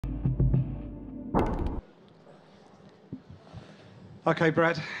Okay,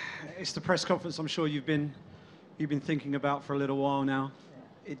 Brad, it's the press conference I'm sure you've been thinking about for a little while now.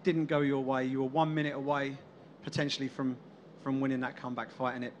 It didn't go your way. You were 1 minute away, potentially from winning that comeback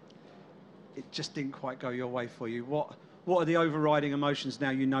fight, and it just didn't quite go your way for you. What are the overriding emotions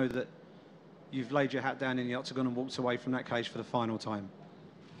now you know that you've laid your hat down in the octagon and walked away from that cage for the final time?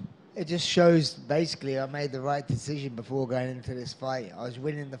 It just shows basically I made the right decision before going into this fight. I was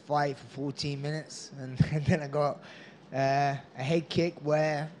winning the fight for 14 minutes and then I got a head kick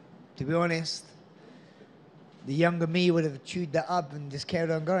where, to be honest, the younger me would have chewed that up and just carried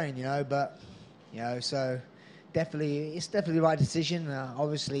on going, but, so it's definitely the right decision.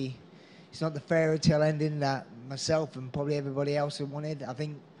 Obviously, it's not the fairy tale ending that myself and probably everybody else had wanted. I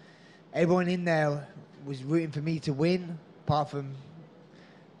think everyone in there was rooting for me to win, apart from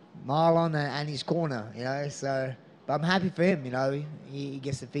Marlon and his corner, so, but I'm happy for him, he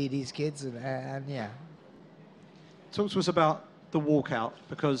gets to feed these kids and yeah. Talk to us about the walkout,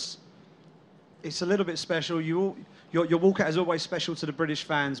 because it's a little bit special. Your walkout is always special to the British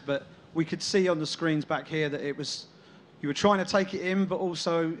fans, but we could see on the screens back here that you were trying to take it in, but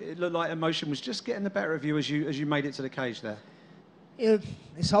also it looked like emotion was just getting the better of you as you made it to the cage there. Yeah,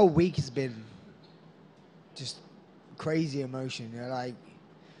 this whole week has been just crazy emotion, like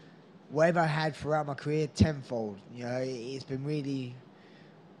whatever I had throughout my career, tenfold. It's been really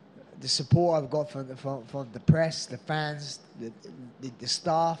the support I've got from the press, the fans, the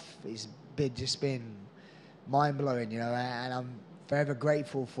staff. It's just been mind blowing, and I'm forever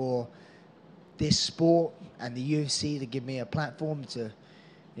grateful for this sport and the UFC to give me a platform to,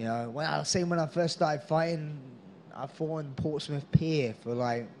 when I first started fighting, I fought in Portsmouth Pier for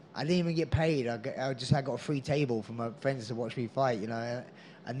I didn't even get paid. I got a free table for my friends to watch me fight. I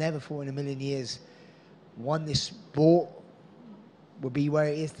never thought in a million years this sport would be where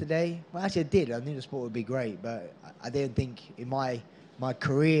it is today. Well, actually, I did. I knew the sport would be great, but I didn't think in my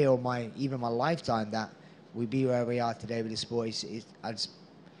career or even my lifetime that we'd be where we are today with this sport. It's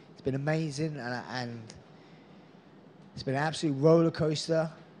been amazing, and it's been an absolute roller coaster.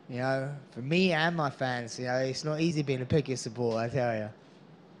 For me and my fans. It's not easy being a Pickett supporter, I tell you.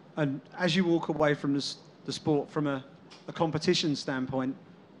 And as you walk away from the sport from a competition standpoint,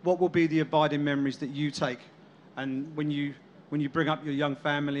 what will be the abiding memories that you take? And when you bring up your young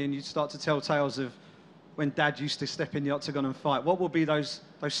family and you start to tell tales of when Dad used to step in the octagon and fight, what will be those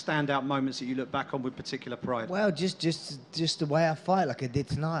standout moments that you look back on with particular pride? Well, just the way I fight, like I did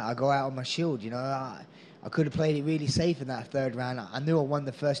tonight. I go out on my shield. I could have played it really safe in that third round. I knew I won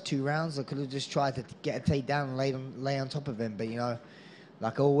the first 2 rounds. I could have just tried to get a takedown and lay on top of him. But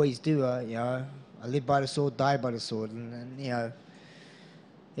like I always do, I live by the sword, die by the sword, and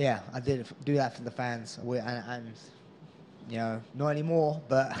yeah, I did do that for the fans, and not anymore,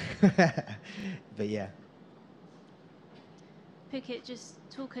 but but yeah. Pickett, just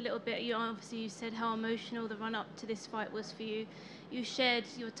talk a little bit. You said how emotional the run-up to this fight was for you. You shared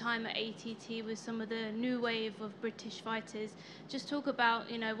your time at ATT with some of the new wave of British fighters. Just talk about,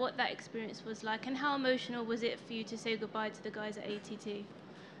 what that experience was like, and how emotional was it for you to say goodbye to the guys at ATT?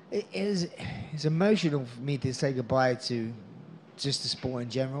 It's emotional for me to say goodbye to just the sport in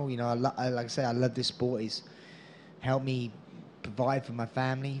general. Like I say, I love this sport. It's helped me provide for my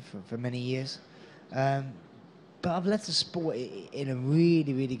family for many years. But I've left the sport in a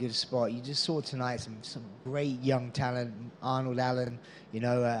really, really good spot. You just saw tonight some great young talent, Arnold Allen,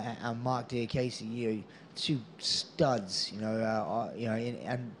 and Mark Diakese, 2 studs,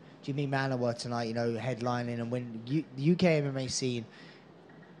 and Jimmy Manoa tonight, headlining. And when the UK MMA scene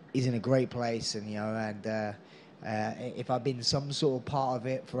is in a great place, and if I've been some sort of part of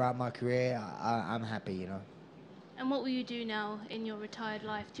it throughout my career, I'm happy, And what will you do now in your retired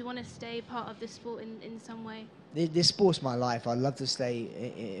life? Do you want to stay part of the sport in some way? This sport's my life. I'd love to stay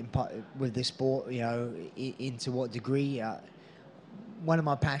in part with this sport, into what degree. One of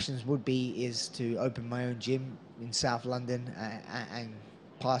my passions is to open my own gym in South London and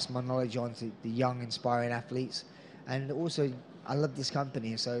pass my knowledge on to the young, inspiring athletes. And also, I love this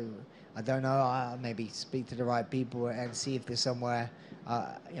company, so I don't know, I'll maybe speak to the right people and see if there's somewhere.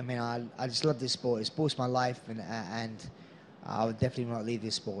 I just love this sport. This sport's my life, and I would definitely not leave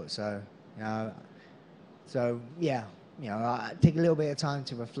this sport. So, yeah, I take a little bit of time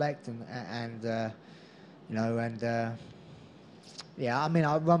to reflect yeah,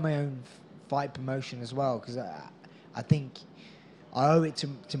 I run my own fight promotion as well, because I think I owe it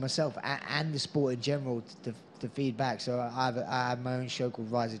to myself and the sport in general to feed back. So I have my own show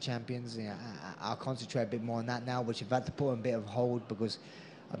called Rise of Champions. I'll concentrate a bit more on that now, which I've had to put on a bit of hold because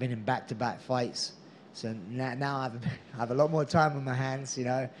I've been in back-to-back fights So now I have a lot more time on my hands, you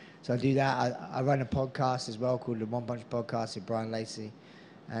know. So I do that. I run a podcast as well called the One Punch Podcast with Brian Lacey.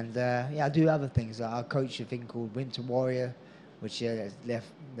 And yeah, I do other things. I coach a thing called Winter Warrior, which left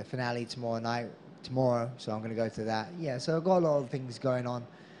the finale tomorrow. So I'm going to go to that. Yeah, so I've got a lot of things going on.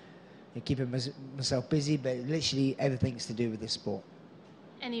 And keeping myself busy, but literally everything's to do with this sport.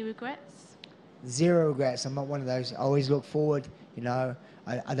 Any regrets? Zero regrets. I'm not one of those. I always look forward, you know.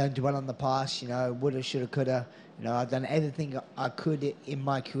 I don't dwell on the past, you know, woulda, shoulda, coulda. You know, I've done everything I could in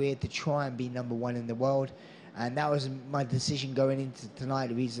my career to try and be #1 in the world. And that was my decision going into tonight.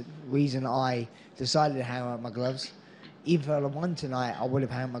 The reason I decided to hang up my gloves. Even if I won tonight, I would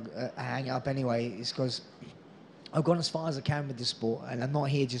have hang up anyway. It's because I've gone as far as I can with the sport, and I'm not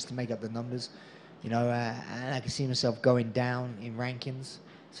here just to make up the numbers, you know. And I can see myself going down in rankings.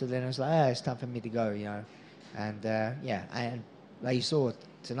 So then I was like, it's time for me to go, you know. And yeah, and like you saw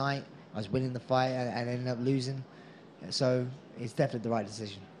tonight, I was winning the fight and ended up losing. So it's definitely the right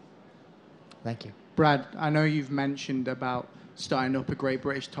decision. Thank you. Brad, I know you've mentioned about starting up a Great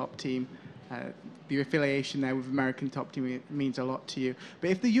British Top Team. The affiliation there with American Top Team means a lot to you. But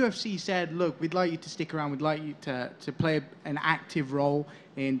if the UFC said, look, we'd like you to stick around, we'd like you to play an active role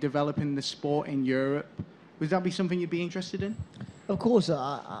in developing the sport in Europe, would that be something you'd be interested in? Of course,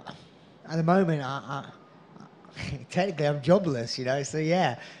 at the moment, technically I'm jobless, you know, so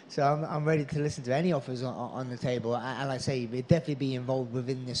yeah. So I'm ready to listen to any offers on the table. And like I say, we'd definitely be involved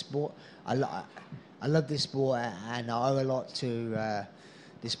within this sport. I love this sport, and I owe a lot to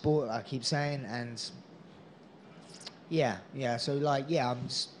this sport, I keep saying. And yeah, so like, yeah, I'm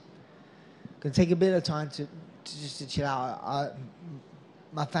just going to take a bit of time to chill out.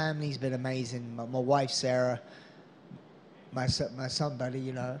 My family's been amazing. My wife, Sarah, my son, buddy,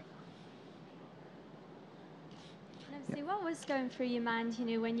 you know. So what was going through your mind, you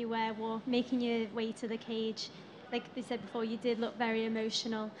know, when you were making your way to the cage? Like they said before, you did look very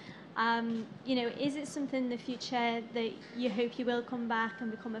emotional. You know, is it something in the future that you hope you will come back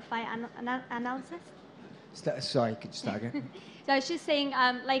and become a fight analyst? Sorry, could you start again? So I was just saying,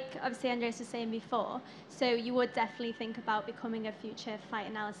 like obviously Andreas was saying before, so you would definitely think about becoming a future fight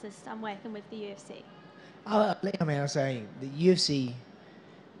analyst and working with the UFC? I mean, I was saying, the UFC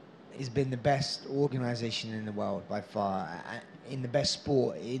has been the best organization in the world by far, in the best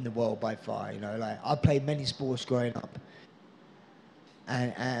sport in the world by far, you know. Like, I played many sports growing up,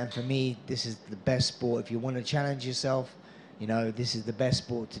 and for me, this is the best sport. If you want to challenge yourself, you know, this is the best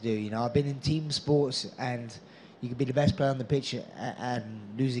sport to do. You know, I've been in team sports, and you could be the best player on the pitch and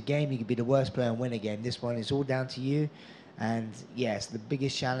lose a game. You could be the worst player and win a game. This one is all down to you. And yeah, it's the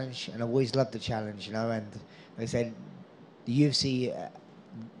biggest challenge, and I always loved the challenge, you know. And like I said, the UFC,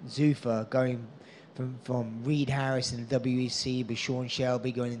 Zuffa going from Reed Harris in the WEC with Sean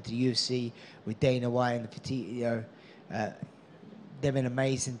Shelby going into the UFC with Dana White and the fatigue, you know, they've been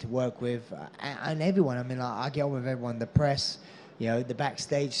amazing to work with, and everyone. I mean, like, I get on with everyone. The press, you know, the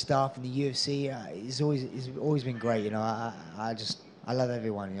backstage staff in the UFC it's always been great. You know, I love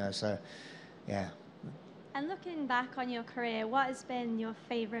everyone. You know, so yeah. And looking back on your career, what has been your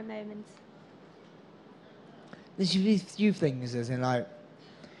favourite moment? There's a few things, as in, like,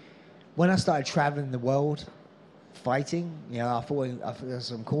 when I started traveling the world, fighting, you know, I thought there's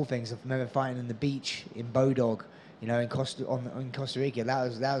some cool things. I remember fighting on the beach in Bodog, you know, in Costa Rica.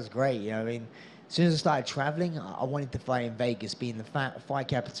 That was great. You know, I mean, as soon as I started traveling, I wanted to fight in Vegas, being the fight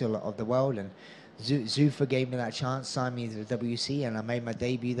capital of the world. And Zuffa gave me that chance, signed me to the WC, and I made my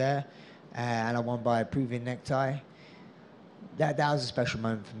debut there. And I won by a proving necktie. That was a special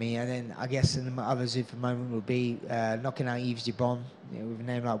moment for me. And then I guess the other Zuffa moment would be knocking out Yves Dubon. You know, with a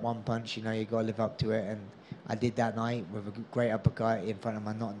name like One Punch, you know, you got to live up to it. And I did that night with a great uppercut in front of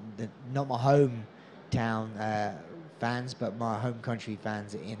my not my hometown fans, but my home country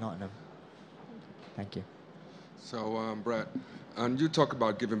fans in Nottingham. Thank you. So, Brad, and you talk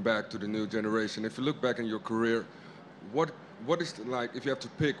about giving back to the new generation. If you look back in your career, what is, like, if you have to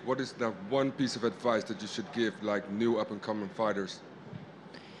pick, what is that one piece of advice that you should give, like, new up-and-coming fighters?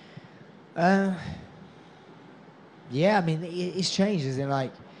 Yeah, I mean, it's changed. As in,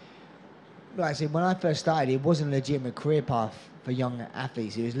 like I said, when I first started, it wasn't a legitimate career path for young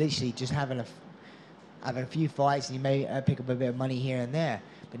athletes. It was literally just having a few fights, and you may pick up a bit of money here and there.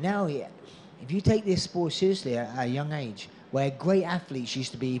 But now, if you take this sport seriously at a young age, where great athletes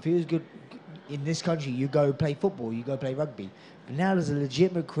used to be, if he was good in this country, you go play football, you go play rugby. But now there's a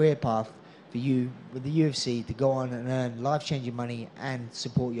legitimate career path for you with the UFC to go on and earn life-changing money and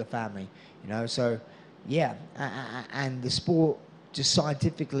support your family. You know, so yeah, and the sport just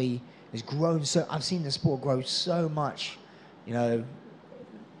scientifically has grown. So I've seen the sport grow so much, you know,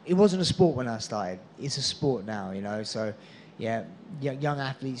 it wasn't a sport when I started. It's a sport now, you know. So, yeah, young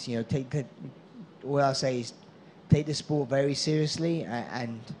athletes, you know, what I say is take the sport very seriously,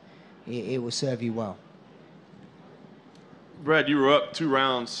 and it will serve you well. Brad, you were up 2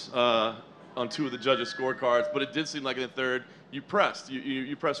 rounds on 2 of the judges' scorecards, but it did seem like in the third you pressed.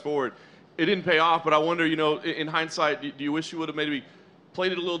 You pressed forward. It didn't pay off, but I wonder, you know, in hindsight, do you wish you would have maybe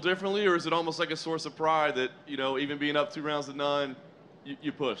played it a little differently, or is it almost like a source of pride that, you know, even being up 2 rounds to none,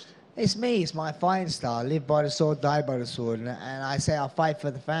 you pushed? It's me. It's my fighting style. I live by the sword, die by the sword, and I say I fight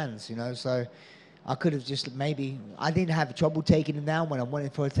for the fans, you know. So I could have just maybe I didn't have trouble taking him down when I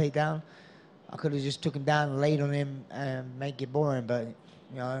wanted for a takedown. I could have just took him down and laid on him and make it boring, but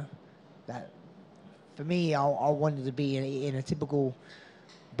you know, that for me, I wanted to be in a typical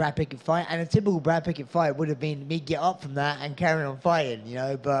Brad Pickett fight, and a typical Brad Pickett fight would have been me get up from that and carry on fighting, you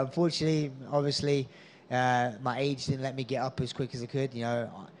know. But unfortunately, obviously, my age didn't let me get up as quick as I could. You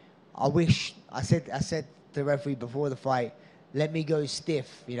know, I wish I said to the referee before the fight, let me go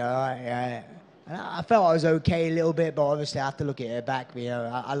stiff. You know, and I felt I was okay a little bit, but obviously I have to look at it back. You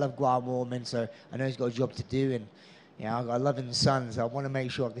know, I love Grant Warman, so I know he's got a job to do, and you know, I love his son, so I want to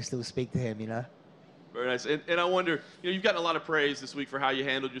make sure I can still speak to him. You know. Very nice. And I wonder, you know, you've gotten a lot of praise this week for how you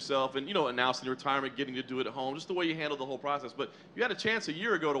handled yourself and, you know, announcing your retirement, getting to do it at home, just the way you handled the whole process. But you had a chance a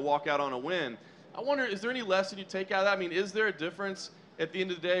year ago to walk out on a win. I wonder, is there any lesson you take out of that? I mean, is there a difference at the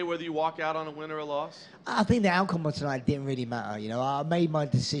end of the day whether you walk out on a win or a loss? I think the outcome of tonight didn't really matter. You know, I made my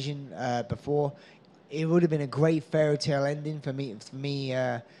decision before. It would have been a great fairy tale ending for me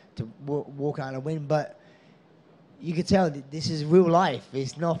to walk out and win, but you could tell that this is real life.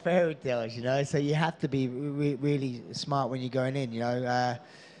 It's not fairy tales, you know. So you have to be really smart when you're going in, you know.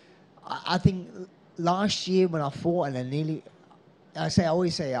 I think last year when I fought and I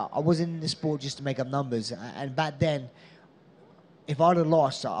always say I wasn't in the sport just to make up numbers. And back then, if I'd have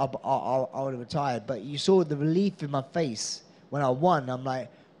lost, I would have retired. But you saw the relief in my face when I won. I'm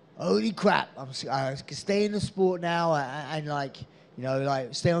like, holy crap! I can stay in the sport now and like, you know,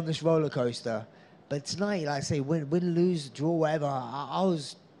 like stay on this roller coaster. But tonight, like I say, win, lose, draw, whatever, I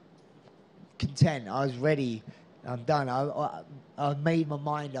was content. I was ready. I'm done. I made my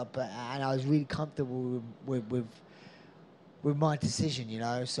mind up, and I was really comfortable with my decision, you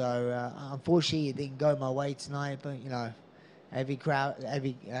know. So unfortunately, it didn't go my way tonight. But you know, every cloud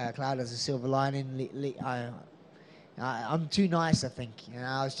has a silver lining. I'm too nice, I think. You know,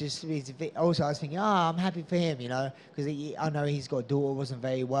 I was thinking, I'm happy for him, you know, because I know he's got a daughter, wasn't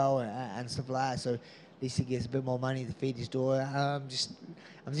very well, and stuff like that. So at least he gets a bit more money to feed his daughter. I'm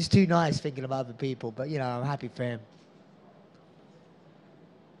just too nice thinking about other people, but you know, I'm happy for him.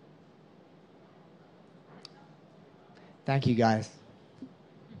 Thank you, guys.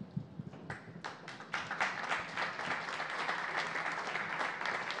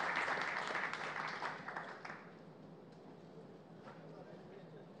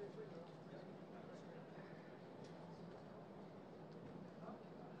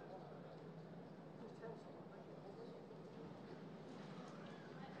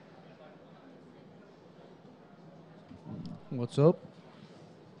 What's up?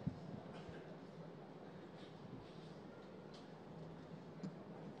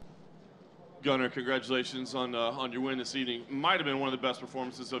 Gunnar, congratulations on your win this evening. Might have been one of the best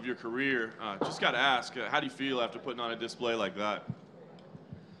performances of your career. Just got to ask, how do you feel after putting on a display like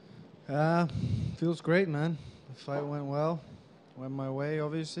that? Feels great, man. The fight went well, went my way,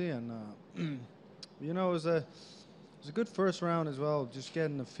 obviously, and you know, it was a good first round as well. Just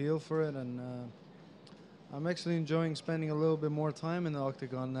getting a feel for it, and I'm actually enjoying spending a little bit more time in the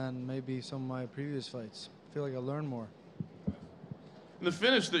octagon than maybe some of my previous fights. I feel like I learned more. And the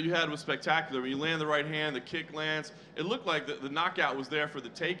finish that you had was spectacular. When you land the right hand, the kick lands. It looked like the knockout was there for the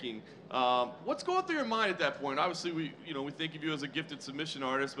taking. What's going through your mind at that point? Obviously, we think of you as a gifted submission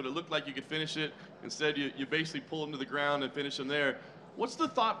artist, but it looked like you could finish it. Instead, you basically pull him to the ground and finish him there. What's the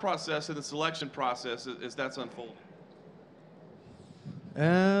thought process and the selection process as that's unfolding?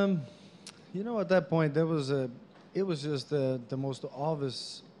 You know, at that point, it was just the most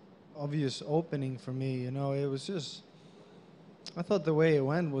obvious opening for me. You know, it was just. I thought the way it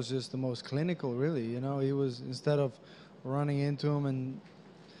went was just the most clinical, really. You know, he was, instead of running into him and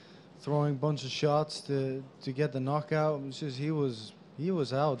throwing a bunch of shots to get the knockout, it was just he was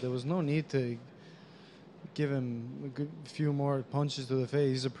out. There was no need to give him a few more punches to the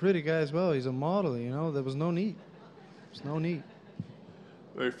face. He's a pretty guy as well. He's a model, you know. There was no need. There's no need.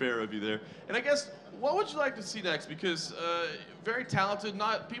 Very fair of you there. And I guess, what would you like to see next? Because very talented,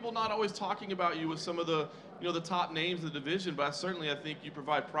 people not always talking about you with some of the the top names of the division, but certainly I think you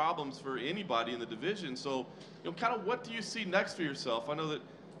provide problems for anybody in the division. So, kind of what do you see next for yourself? I know that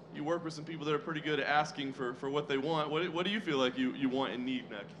you work with some people that are pretty good at asking for what they want. What do you feel like you want and need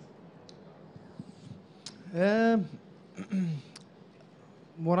next?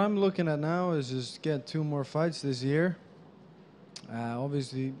 What I'm looking at now is just get 2 more fights this year.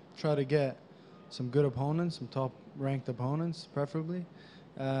 Obviously, try to get some good opponents, some top-ranked opponents, preferably.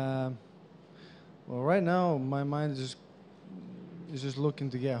 Well, right now, my mind is just looking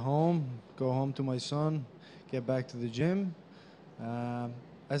to get home, go home to my son, get back to the gym.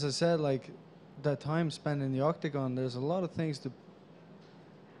 As I said, like that time spent in the octagon, there's a lot of things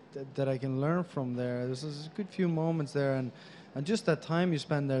that I can learn from there. There's a good few moments there, and just that time you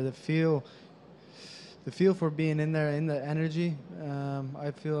spend there, the feel for being in there, in the energy.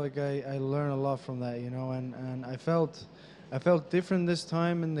 I feel like I learn a lot from that, you know, and I felt different this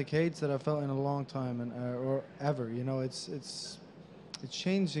time in the cage that I felt in a long time or ever. You know, it's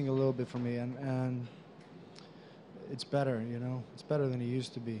changing a little bit for me, and it's better. You know, it's better than it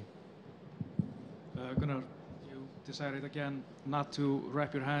used to be. Gunnar, you decided again not to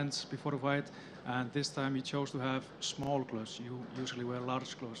wrap your hands before the fight, and this time you chose to have small gloves. You usually wear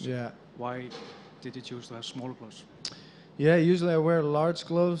large gloves. Yeah. Why did you choose to have small gloves? Yeah, usually I wear large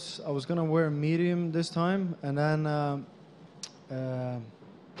gloves. I was gonna wear medium this time, and then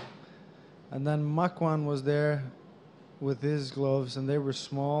Makwan was there with his gloves, and they were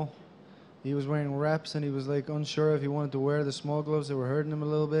small. He was wearing reps, and he was like unsure if he wanted to wear the small gloves. They were hurting him a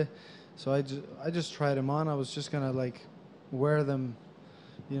little bit, so I just tried them on. I was just gonna like wear them,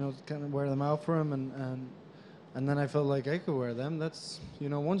 you know, kind of wear them out for him, and then I felt like I could wear them. That's, you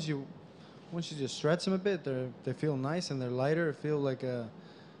know, once you just stretch them a bit, they feel nice and they're lighter. Feel like an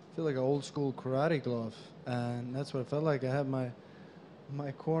old school karate glove, and that's what it felt like. I had my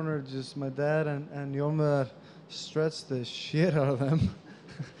corner, just my dad and Yomar stretched the shit out of them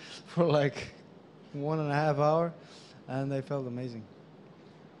for like 1.5 hours, and they felt amazing.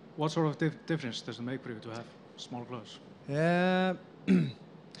 What sort of difference does it make for you to have small gloves? Yeah,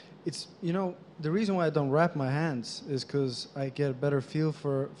 it's, you know, the reason why I don't wrap my hands is because I get a better feel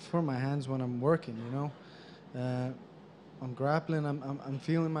for my hands when I'm working, you know. I'm grappling, I'm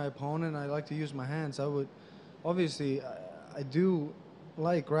feeling my opponent, I like to use my hands. Obviously, I do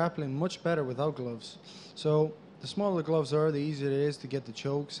like grappling much better without gloves. So the smaller the gloves are, the easier it is to get the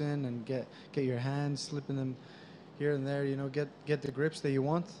chokes in and get your hands slipping them here and there, you know, get the grips that you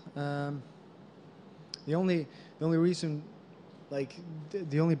want. The only reason, like,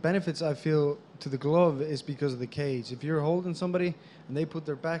 the only benefits I feel to the glove is because of the cage. If you're holding somebody and they put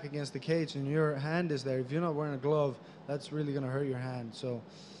their back against the cage and your hand is there, if you're not wearing a glove, that's really going to hurt your hand. So,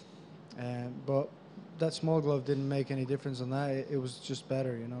 but that small glove didn't make any difference on that. It was just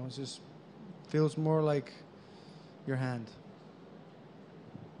better, you know. It just feels more like your hand.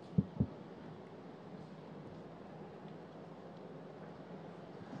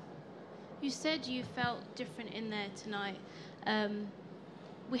 You said you felt different in there tonight.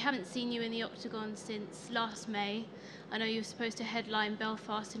 We haven't seen you in the octagon since last May. I know you were supposed to headline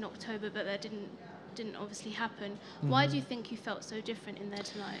Belfast in October, but that didn't obviously happen. Mm-hmm. Why do you think you felt so different in there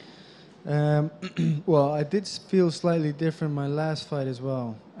tonight? Well, I did feel slightly different my last fight as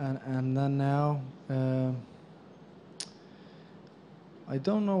well, and then now I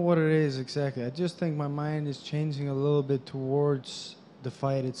don't know what it is exactly. I just think my mind is changing a little bit towards the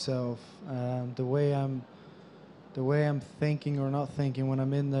fight itself, the way I'm thinking or not thinking when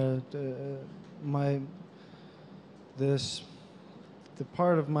I'm in there. The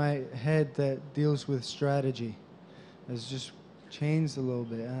part of my head that deals with strategy has just changed a little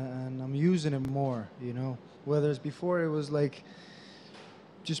bit, and I'm using it more, you know. Whereas before it was like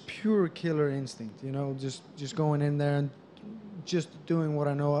just pure killer instinct, you know, just going in there and just doing what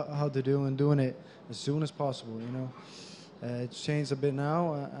I know how to do and doing it as soon as possible, you know. It's changed a bit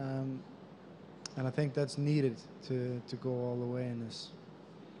now, and I think that's needed to go all the way in this.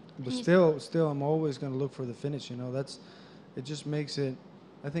 But still, I'm always going to look for the finish, you know. It just makes it,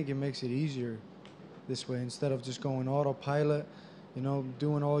 I think it makes it easier this way, instead of just going autopilot, you know,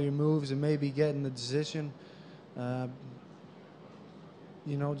 doing all your moves and maybe getting the decision, you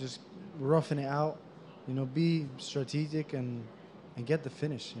know, just roughing it out, you know, be strategic and get the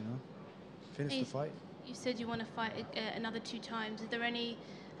finish, you know, finish the fight. You said you want to fight another 2 times. Is there any,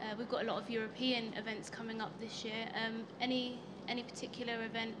 we've got a lot of European events coming up this year, any particular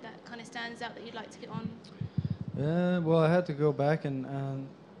event that kind of stands out that you'd like to get on? Well, I had to go back and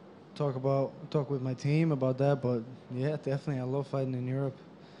talk with my team about that, but yeah, definitely, I love fighting in Europe.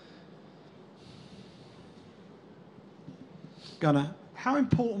 Gunnar, how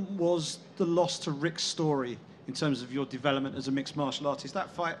important was the loss to Rick Story in terms of your development as a mixed martial artist?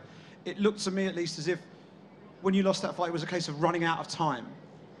 That fight, it looked to me at least as if when you lost that fight, it was a case of running out of time.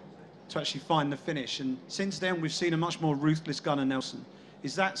 to actually find the finish. And since then, we've seen a much more ruthless Gunnar Nelson.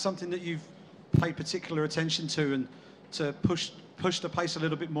 Is that something that you've paid particular attention to, and to push the pace a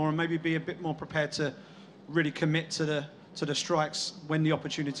little bit more, and maybe be a bit more prepared to really commit to the strikes when the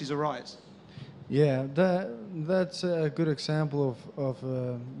opportunities arise? Yeah, that's a good example of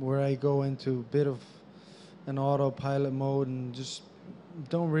where I go into a bit of an autopilot mode and just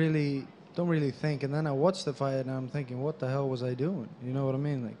don't really think. And then I watch the fight and I'm thinking, what the hell was I doing? You know what I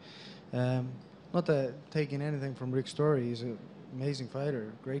mean? Like, not that taking anything from Rick Story. He's an amazing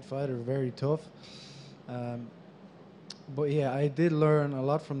fighter, great fighter, very tough. But yeah, I did learn a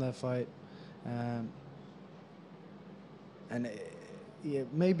lot from that fight. And yeah,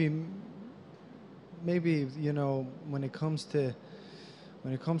 maybe you know, when it comes to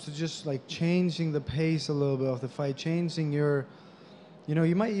just like changing the pace a little bit of the fight, changing your, you know,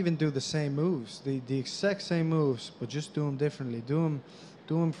 you might even do the same moves, the exact same moves, but just do them differently. Do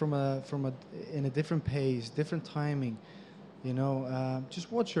them from a in a different pace, different timing. You know,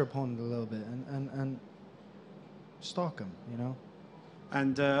 just watch your opponent a little bit and stalk him. You know.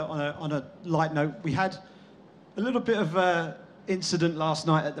 And on a light note, we had a little bit of incident last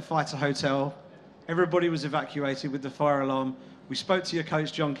night at the Fighter Hotel. Everybody was evacuated with the fire alarm. We spoke to your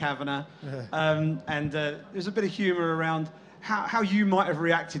coach, John Kavanagh, and there's a bit of humour around how you might have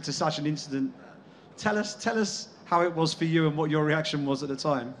reacted to such an incident. Tell us how it was for you and what your reaction was at the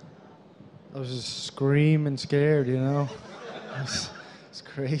time. I was just screaming scared, you know. It's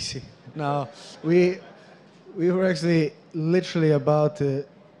crazy. No, we were actually literally about to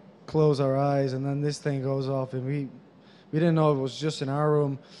close our eyes, and then this thing goes off, and we didn't know it was just in our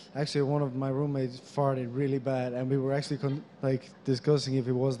room. Actually, one of my roommates farted really bad, and we were actually like discussing if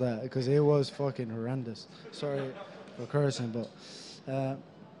it was that, because it was fucking horrendous. Sorry for cursing, but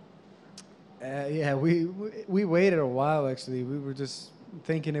yeah, we waited a while. Actually, we were just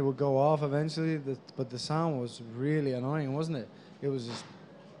thinking it would go off eventually, but the sound was really annoying, wasn't it? It was just.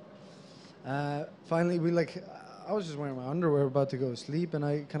 Finally, I was just wearing my underwear, about to go to sleep, and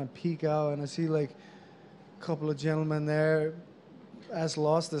I kind of peek out, and I see like a couple of gentlemen there, as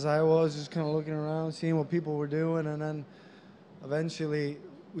lost as I was, just kind of looking around, seeing what people were doing, and then eventually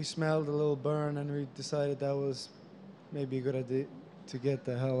we smelled a little burn, and we decided that was maybe a good idea to get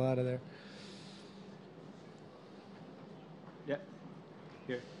the hell out of there. Yeah,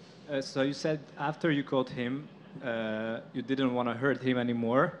 here. So you said after you caught him, you didn't want to hurt him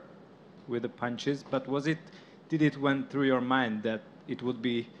anymore with the punches, but did it went through your mind that it would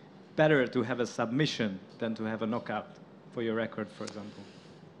be better to have a submission than to have a knockout for your record, for example?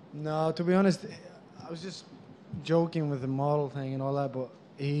 No, to be honest, I was just joking with the model thing and all that, but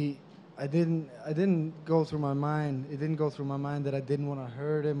I didn't go through my mind. It didn't go through my mind that I didn't want to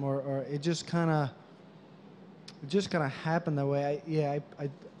hurt him, or it just kind of happened that way. I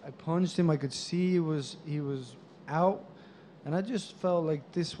punched him. I could see he was out, and I just felt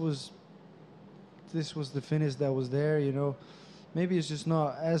like this was the finish that was there, you know. Maybe it's just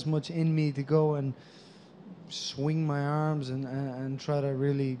not as much in me to go and swing my arms and try to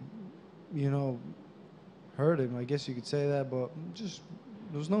really, you know, hurt him. I guess you could say that, but just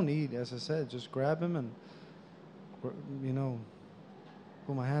there was no need. As I said, just grab him and, you know,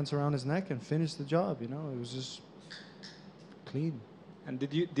 put my hands around his neck and finish the job. You know, it was just clean. And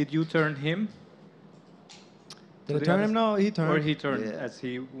did you turn him? Did I turn him? No, he turned. Or he turned as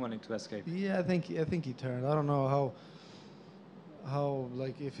he wanted to escape? Yeah, I think he turned. I don't know how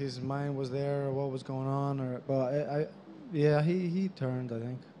like if his mind was there or what was going on, but yeah, he turned, I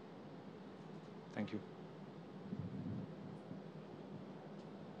think. Thank you.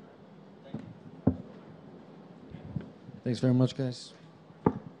 Thanks very much, guys.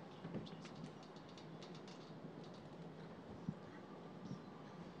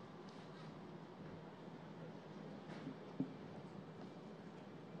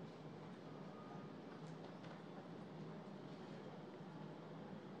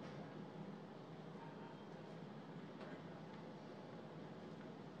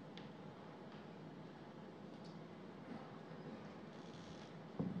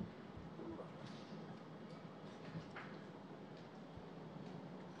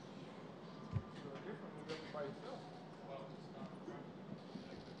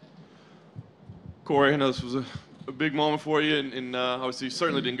 Corey, I know this was a big moment for you, and obviously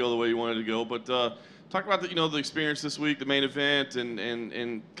certainly didn't go the way you wanted to go. But talk about the experience this week, the main event,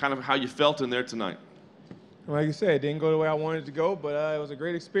 and kind of how you felt in there tonight. Like you said, it didn't go the way I wanted it to go, but it was a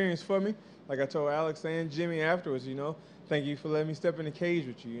great experience for me. Like I told Alex and Jimmy afterwards, you know, thank you for letting me step in the cage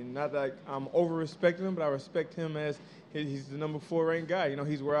with you. And not that I'm over-respecting him, but I respect him as he's the #4 ranked guy. You know,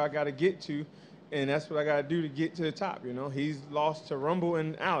 he's where I got to get to and that's what I got to do to get to the top. You know, he's lost to Rumble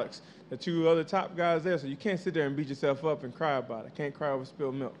and Alex, the two other top guys there. So you can't sit there and beat yourself up and cry about it. I can't cry over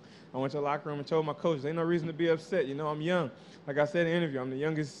spilled milk. I went to the locker room and told my coaches, ain't no reason to be upset. You know, I'm young. Like I said in the interview, I'm the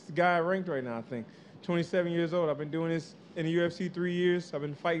youngest guy ranked right now, I think. 27 years old. I've been doing this in the UFC 3 years. I've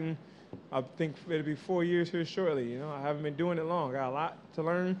been fighting, I think it'll be 4 years here shortly. You know, I haven't been doing it long. I got a lot to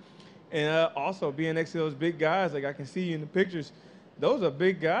learn. And also being next to those big guys, like I can see you in the pictures, those are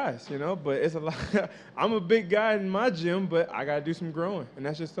big guys, you know, but it's a lot. I'm a big guy in my gym, but I got to do some growing, and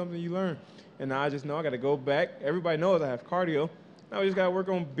that's just something you learn. And now I just know I got to go back. Everybody knows I have cardio. Now we just got to work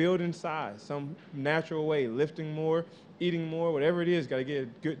on building size, some natural way, lifting more, eating more, whatever it is. Got to get a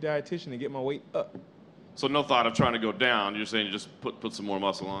good dietitian and get my weight up. So no thought of trying to go down. You're saying you just put some more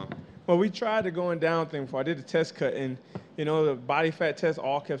muscle on. Well, we tried the going down thing before. I did the test cut, and you know the body fat test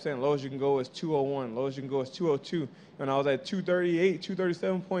all kept saying lowest you can go is 201, lowest you can go is 202. And I was at 238,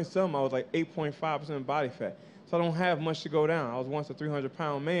 237 point something. I was like 8.5% body fat. So I don't have much to go down. I was once a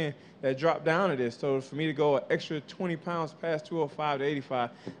 300-pound man that dropped down to this. So for me to go an extra 20 pounds past 205 to 85,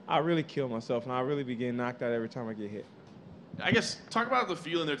 I really kill myself, and I really be getting knocked out every time I get hit. I guess talk about the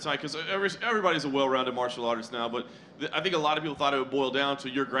feeling there tonight, because everybody's a well-rounded martial artist now, but I think a lot of people thought it would boil down to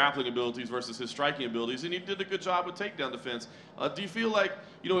your grappling abilities versus his striking abilities, and he did a good job with takedown defense. Do you feel like,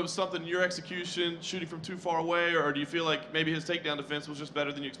 you know, it was something in your execution, shooting from too far away, or do you feel like maybe his takedown defense was just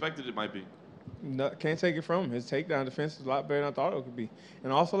better than you expected it might be? No, can't take it from him. His takedown defense is a lot better than I thought it could be.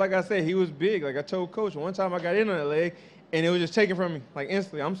 And also, like I said, he was big. Like I told Coach, one time I got in on that leg, and it was just taken from me, like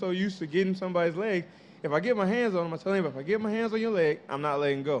instantly. I'm so used to getting somebody's leg. If I get my hands on him, I tell him, if I get my hands on your leg, I'm not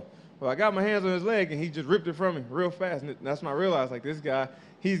letting go. Well, I got my hands on his leg, and he just ripped it from me real fast. And that's when I realized, like, this guy,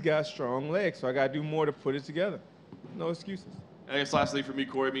 he's got strong legs, so I got to do more to put it together. No excuses. I guess lastly for me,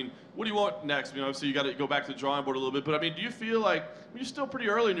 Corey, I mean, what do you want next? I mean, obviously you got to go back to the drawing board a little bit, but I mean, do you feel like you're still pretty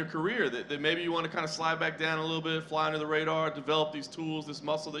early in your career that maybe you want to kind of slide back down a little bit, fly under the radar, develop these tools, this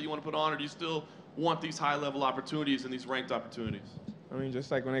muscle that you want to put on, or do you still want these high-level opportunities and these ranked opportunities? I mean,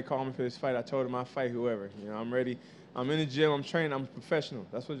 just like when they called me for this fight, I told them I'd fight whoever. You know, I'm ready. I'm in the gym. I'm training. I'm a professional.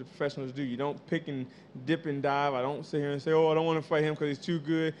 That's what the professionals do. You don't pick and dip and dive. I don't sit here and say, oh, I don't want to fight him because he's too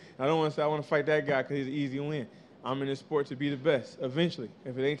good. I don't want to say I want to fight that guy because he's an easy win. I'm in this sport to be the best, eventually.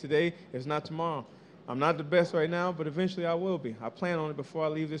 If it ain't today, it's not tomorrow. I'm not the best right now, but eventually I will be. I plan on it before I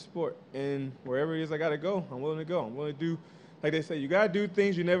leave this sport. And wherever it is I got to go, I'm willing to go. I'm willing to do, like they say, you got to do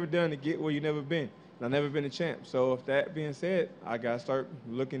things you never done to get where you never been. And I've never been a champ. So if that being said, I got to start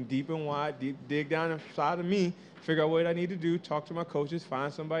looking deep and wide, dig down inside of me, figure out what I need to do, talk to my coaches,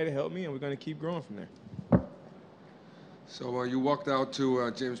 find somebody to help me, and we're going to keep growing from there. So you walked out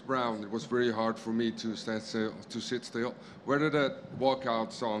to James Brown. It was very hard for me to stand still, to sit still. Where did that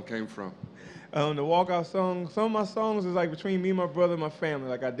walkout song came from? The walkout song, some of my songs is like between me and my brother and my family.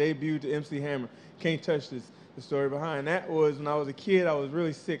 Like I debuted to MC Hammer, Can't Touch This. The story behind that was when I was a kid, I was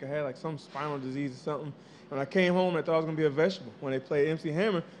really sick. I had like some spinal disease or something. When I came home, I thought I was going to be a vegetable. When they played MC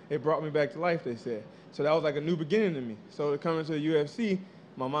Hammer, it brought me back to life, they said. So that was like a new beginning to me. So to come into the UFC,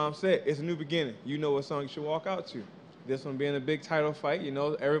 my mom said, it's a new beginning. You know what song you should walk out to. This one being a big title fight, you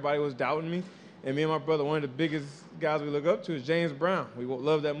know, everybody was doubting me. And me and my brother, one of the biggest guys we look up to is James Brown. We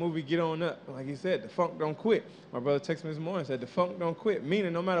love that movie, Get On Up. Like he said, the funk don't quit. My brother texted me this morning and said, the funk don't quit.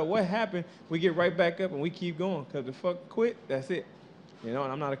 Meaning no matter what happened, we get right back up and we keep going. Because the funk quit, that's it. You know,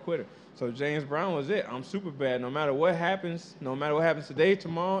 and I'm not a quitter. So James Brown was it. I'm super bad. No matter what happens today,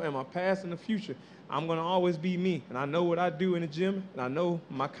 tomorrow, and my past and the future, I'm going to always be me. And I know what I do in the gym, and I know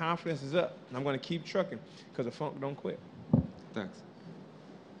my confidence is up. And I'm going to keep trucking because the funk don't quit. Thanks.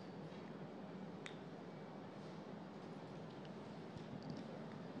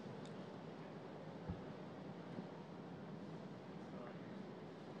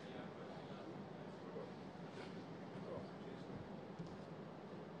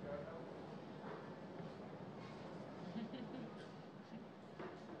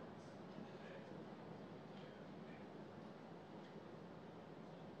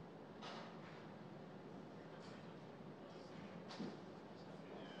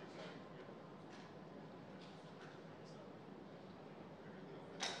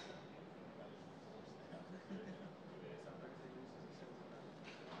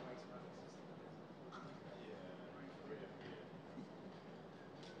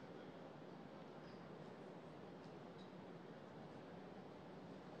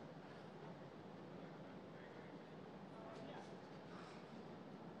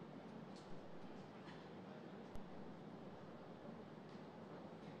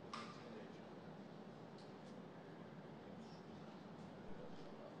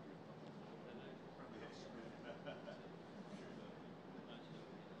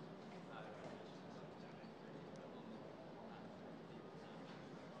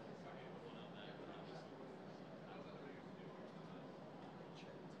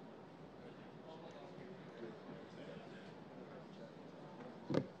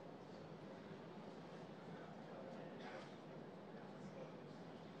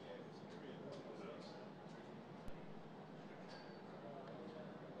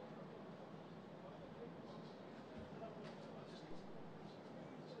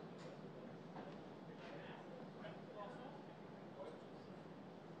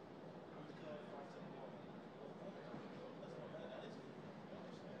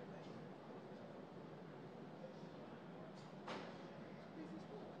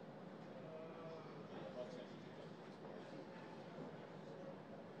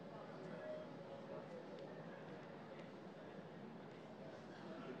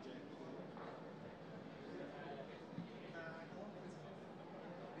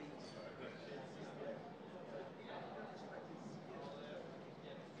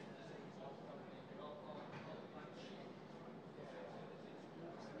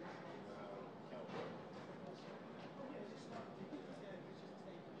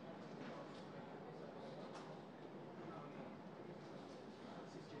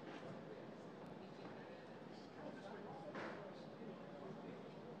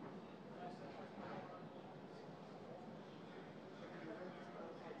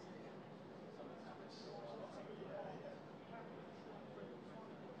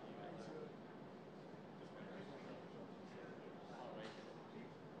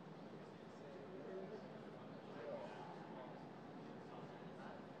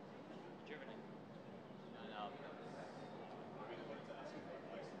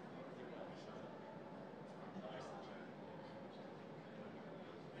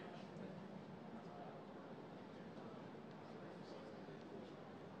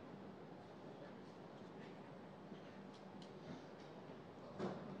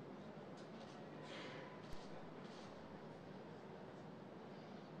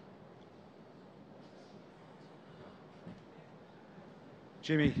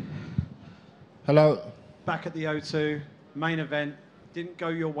 Jimmy, Hello. back at the O2, main event, didn't go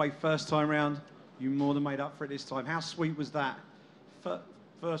your way first time round. You more than made up for it this time. How sweet was that?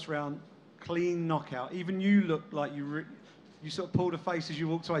 First round, clean knockout. Even you looked like you sort of pulled a face as you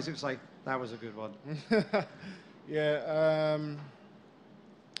walked away, so to say, that was a good one. Yeah,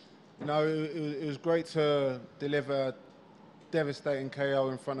 you know, it was great to deliver a devastating KO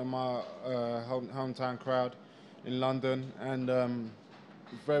in front of my hometown crowd in London, and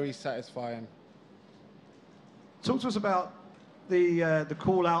very satisfying. Talk to us about the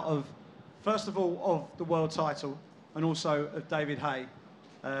call out of, first of all, of the world title and also of David Haye,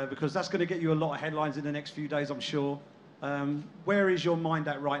 because that's going to get you a lot of headlines in the next few days, I'm sure. Where is your mind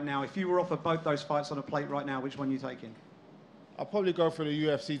at right now? If you were offered both those fights on a plate right now, which one are you taking? I'll probably go for the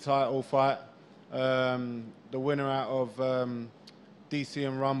UFC title fight, the winner out of DC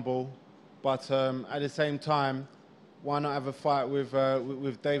and Rumble, but at the same time, why not have a fight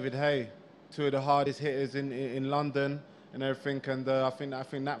with David Haye, two of the hardest hitters in London and everything, and I think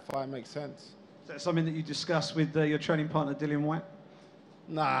that fight makes sense. Is that something that you discussed with your training partner, Dillian White?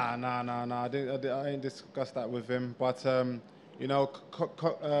 Nah. I didn't discuss that with him. But you know,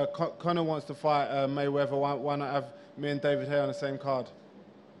 Conor wants to fight Mayweather. Why not have me and David Haye on the same card?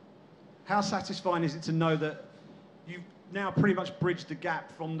 How satisfying is it to know that you've now pretty much bridged the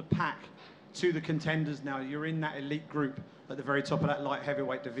gap from the pack to the contenders now? You're in that elite group at the very top of that light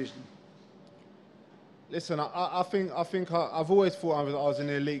heavyweight division. Listen, I think I've always thought I was in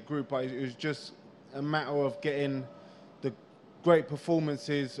the elite group, but it was just a matter of getting the great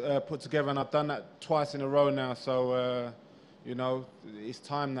performances put together, and I've done that twice in a row now. So, you know, it's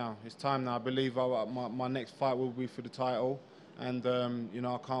time now. It's time now. I believe my next fight will be for the title, and you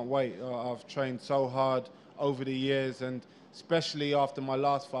know, I can't wait. I've trained so hard over the years, and especially after my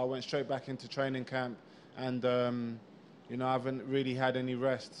last fight, I went straight back into training camp, and you know, I haven't really had any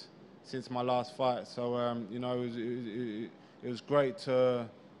rest since my last fight. So, you know, it was great to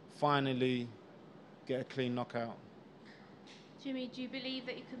finally get a clean knockout. Jimmy, do you believe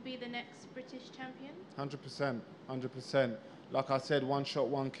that you could be the next British champion? 100%. Like I said, one shot,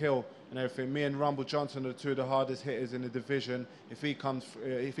 one kill, and everything. Me and Rumble Johnson are two of the hardest hitters in the division. If he comes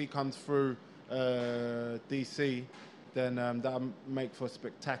through DC, then that'll make for a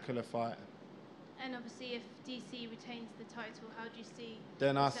spectacular fight. And obviously, if DC retains the title, how do you see?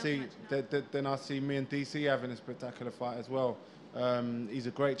 Then I see me and DC having a spectacular fight as well. He's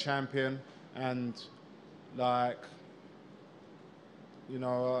a great champion, and like, you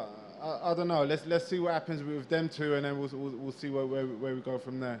know, I don't know. Let's see what happens with them two, and then we'll see where we go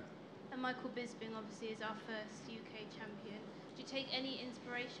from there. And Michael Bisping obviously is our first UK champion. Do you take any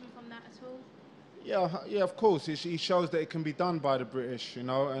inspiration from that at all? Yeah, of course. He shows that it can be done by the British, you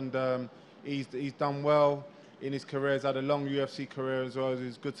know, and he's done well in his career. He's had a long UFC career as well.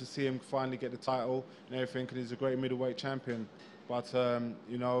 It's good to see him finally get the title and everything, and he's a great middleweight champion. But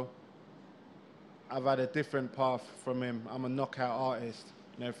you know, I've had a different path from him. I'm a knockout artist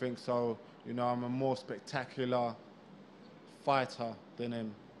and everything, so you know, I'm a more spectacular fighter than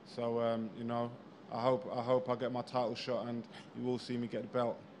him. So you know, I hope I get my title shot, and you will see me get the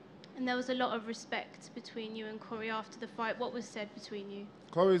belt. And there was a lot of respect between you and Corey after the fight. What was said between you?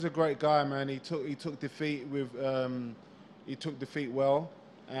 Corey's a great guy, man. He took defeat with he took defeat well,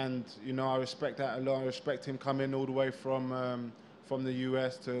 and you know, I respect that a lot. I respect him coming all the way from the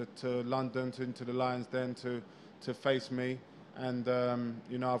US to London into the Lions Den to face me, and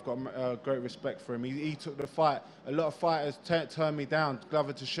you know, I've got great respect for him. He took the fight. A lot of fighters turned me down.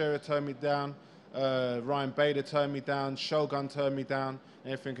 Glover Teixeira turned me down. Ryan Bader turned me down. Shogun turned me down.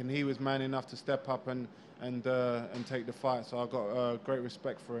 And everything, and he was man enough to step up and take the fight. So I got great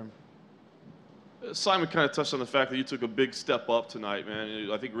respect for him. Simon kind of touched on the fact that you took a big step up tonight, man.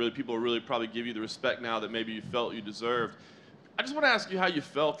 I think really people really probably give you the respect now that maybe you felt you deserved. I just want to ask you how you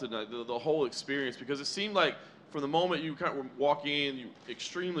felt tonight, the whole experience, because it seemed like from the moment you kind of were walking in, you were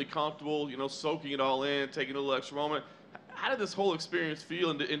extremely comfortable, you know, soaking it all in, taking a little extra moment. How did this whole experience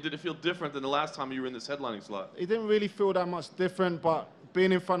feel, and did it feel different than the last time you were in this headlining slot? It didn't really feel that much different, but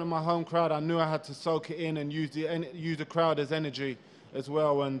being in front of my home crowd, I knew I had to soak it in and use the crowd as energy as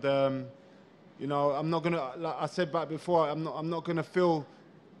well. And you know, I'm not gonna, like I said back before, I'm not gonna feel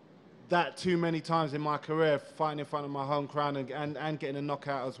that too many times in my career, fighting in front of my home crowd and getting a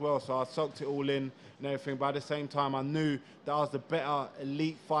knockout as well. So I soaked it all in and everything. But at the same time, I knew that I was the better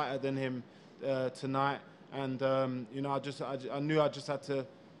elite fighter than him tonight. And you know, I knew I just had to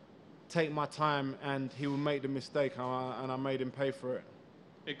take my time, and he would make the mistake, and I made him pay for it.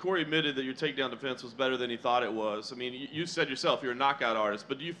 And Corey admitted that your takedown defense was better than he thought it was. I mean, you said yourself you're a knockout artist,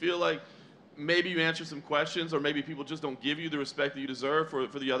 but do you feel like maybe you answer some questions, or maybe people just don't give you the respect that you deserve for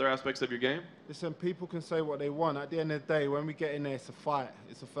the other aspects of your game? Listen, people can say what they want. At the end of the day, when we get in there, it's a fight.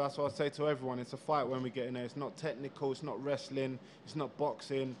 That's what I say to everyone. It's a fight when we get in there. It's not technical. It's not wrestling. It's not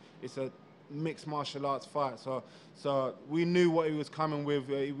boxing. It's a mixed martial arts fight. So we knew what he was coming with.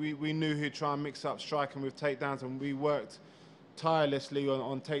 We knew he'd try and mix up striking with takedowns, and we worked tirelessly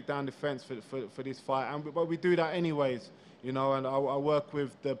on takedown defense for this fight. But we do that anyways. You know, and I work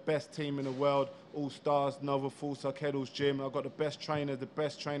with the best team in the world, All Stars, Nova Fulsa, Kettle's Gym. I've got the best trainer, the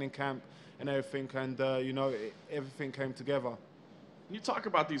best training camp and everything, and, you know, everything came together. You talk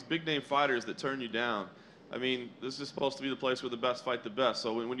about these big-name fighters that turn you down. I mean, this is supposed to be the place where the best fight the best.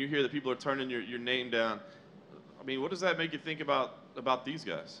 So when you hear that people are turning your name down, I mean, what does that make you think about these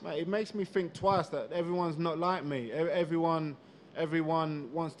guys? Mate, it makes me think twice that everyone's not like me. Everyone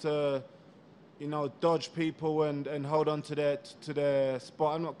wants to, you know, dodge people and hold on to their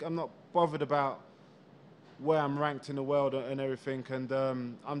spot. I'm not bothered about where I'm ranked in the world and everything, and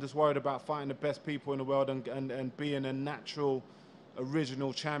I'm just worried about fighting the best people in the world and being a natural,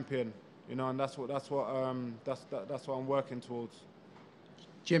 original champion. You know, and that's what I'm working towards.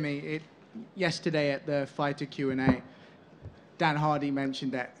 Jimmy, yesterday at the fighter Q&A, Dan Hardy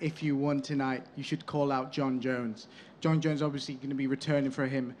mentioned that if you won tonight, you should call out John Jones. John Jones obviously going to be returning for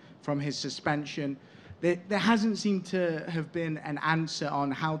him from his suspension. There hasn't seemed to have been an answer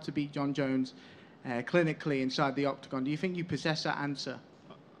on how to beat John Jones clinically inside the octagon. Do you think you possess that answer?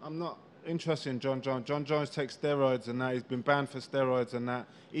 I'm not interested in John Jones. John Jones takes steroids and that. He's been banned for steroids and that.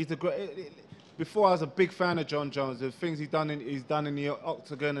 He's the great. Before I was a big fan of John Jones. The things he's done in the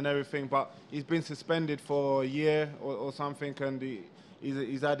octagon and everything, but he's been suspended for a year or something, and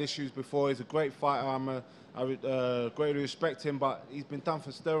he's had issues before. He's a great fighter. I greatly respect him, but he's been done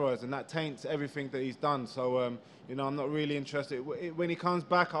for steroids, and that taints everything that he's done. So, you know, I'm not really interested. When he comes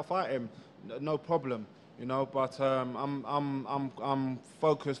back, I'll fight him, no problem. You know, but I'm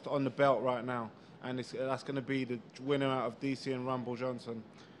focused on the belt right now, and that's going to be the winner out of DC and Rumble Johnson.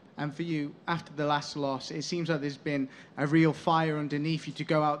 And for you, after the last loss, it seems like there's been a real fire underneath you to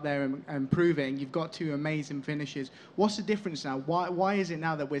go out there and prove it. And you've got two amazing finishes. What's the difference now? Why is it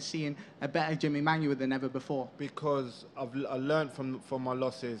now that we're seeing a better Jimmy Manuwa than ever before? Because I learned from my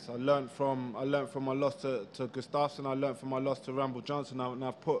losses. I learned from my loss to Gustafsson. I learned from my loss to Rumble Johnson. And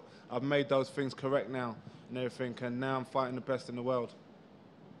I've made those things correct now and everything. And now I'm fighting the best in the world.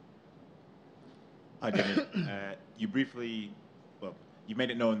 Hi, Jimmy. You briefly. You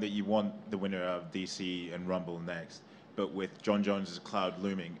made it known that you want the winner of DC and Rumble next, but with John Jones' cloud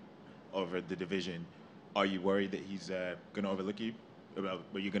looming over the division, are you worried that he's going to overlook you?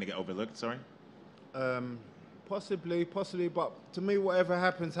 Are you going to get overlooked, sorry? Possibly, but to me, whatever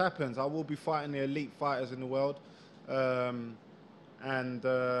happens, happens. I will be fighting the elite fighters in the world, and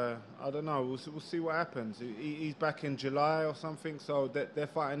I don't know, we'll see what happens. He's back in July or something, so they're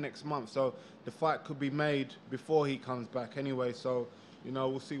fighting next month, so the fight could be made before he comes back anyway, so you know,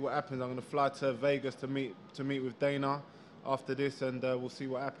 we'll see what happens. I'm going to fly to Vegas to meet with Dana after this, and we'll see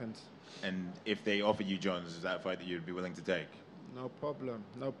what happens. And if they offer you Jones, is that a fight that you'd be willing to take? No problem,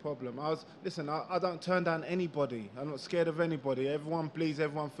 no problem. Listen, I don't turn down anybody. I'm not scared of anybody. Everyone bleeds,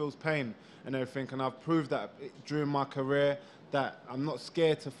 everyone feels pain and everything, and I've proved that during my career that I'm not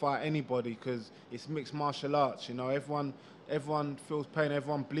scared to fight anybody because it's mixed martial arts. You know, everyone feels pain,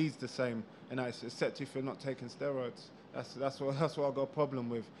 everyone bleeds the same, and that's except if you're not taking steroids. That's what I've got a problem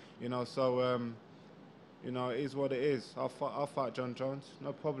with, you know. So, you know, it is what it is. I'll fight John Jones,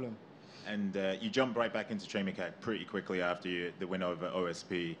 no problem. And you jumped right back into training camp pretty quickly after the win over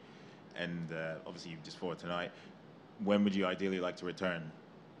OSP, and obviously you just fought tonight. When would you ideally like to return?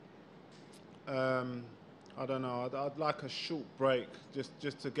 I don't know. I'd like a short break,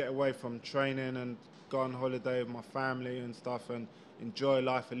 just to get away from training and go on holiday with my family and stuff, and enjoy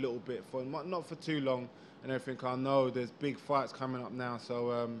life a little bit for not for too long. And everything. I know there's big fights coming up now,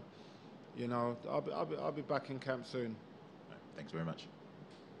 so you know, I'll be back in camp soon. Thanks very much.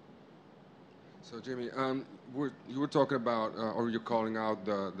 So Jimmy, you were talking about, or you're calling out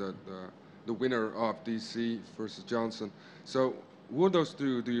the winner of DC versus Johnson. So who of those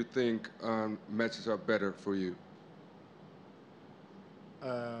two do you think matches up better for you?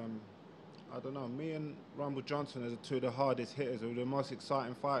 I don't know. Me and Rumble Johnson are two of the hardest hitters, or the most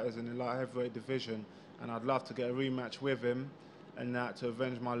exciting fighters in the light heavyweight division. And I'd love to get a rematch with him and that to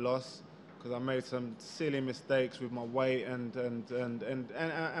avenge my loss, because I made some silly mistakes with my weight and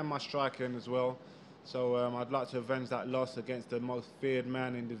my striking as well. So I'd like to avenge that loss against the most feared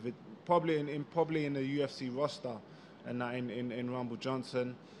man in the probably in the UFC roster, and that in Rumble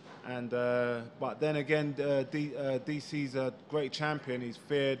Johnson. And but then again, DC's a great champion. He's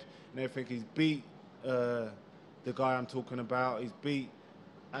feared and everything. He's beat the guy I'm talking about. He's beat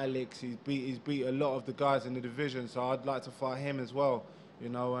Alex. He's beat a lot of the guys in the division. So I'd like to fight him as well. You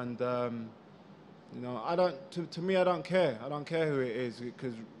know, and you know, I don't. To me, I don't care. I don't care who it is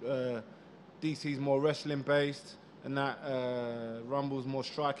because DC's more wrestling based, and that Rumble's more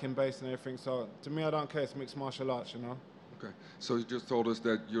striking based and everything. So to me, I don't care. It's mixed martial arts, you know. Okay, so you just told us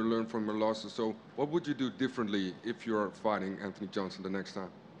that you learned from your losses. So what would you do differently if you're fighting Anthony Johnson the next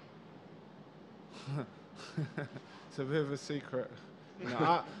time? It's a bit of a secret. You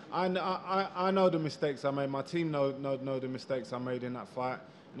know, I know the mistakes I made. My team know the mistakes I made in that fight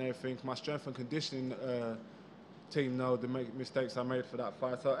and everything. My strength and conditioning team know the mistakes I made for that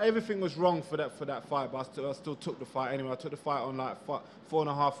fight. So everything was wrong for that fight, but I still took the fight anyway. I took the fight on like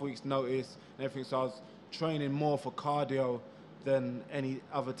 4.5 weeks notice and everything. So I was training more for cardio than any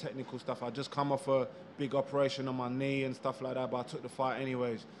other technical stuff. I just come off a big operation on my knee and stuff like that, but I took the fight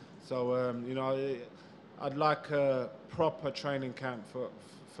anyways. So you know, I'd like a proper training camp for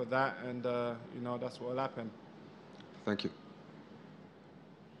that, and you know, that's what will happen. Thank you.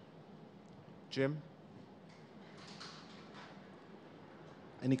 Jim?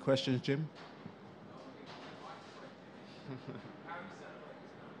 Any questions, Jim?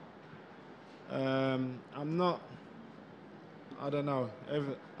 I'm not, I don't know.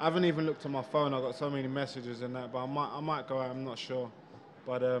 I haven't even looked at my phone. I've got so many messages and that, but I might go out, I'm not sure.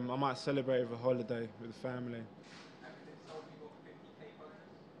 But I might celebrate with a holiday with the family.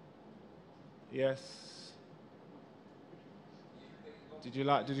 Yes. Did you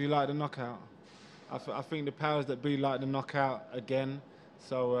like the knockout? I think the powers that be like the knockout again.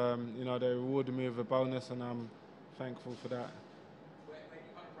 So you know, they rewarded me with a bonus, and I'm thankful for that.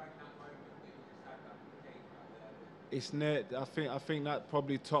 It's near. I think that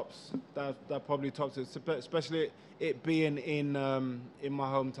probably tops. That probably tops it, especially it being in my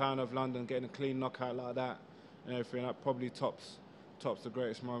hometown of London, getting a clean knockout like that and everything. That probably tops the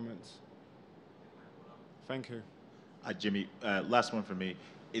greatest moments. Thank you. Jimmy, last one from me.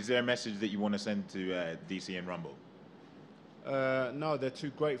 Is there a message that you want to send to DC and Rumble? No, they're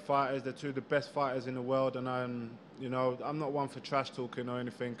two great fighters. They're two of the best fighters in the world, and you know, I'm not one for trash talking or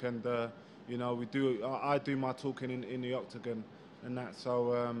anything. And you know, I do my talking in the octagon and that.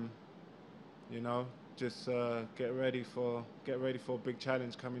 So you know, just get ready for a big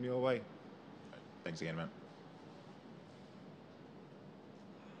challenge coming your way. Thanks again, man.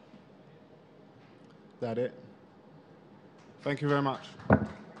 That it. Thank you very much.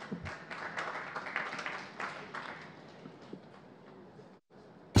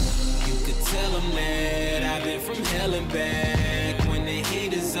 Tell them that I've been from hell and back. When the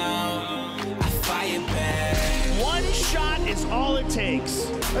heat is on, I fire back. One shot is all it takes.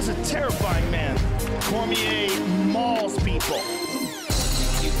 That's a terrifying man. Cormier mauls people.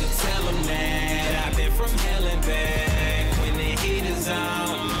 You can tell them that I've been from hell and back. When the heat is on,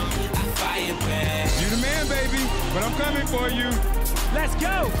 I fire back. You the man, baby, but I'm coming for you. Let's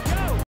go.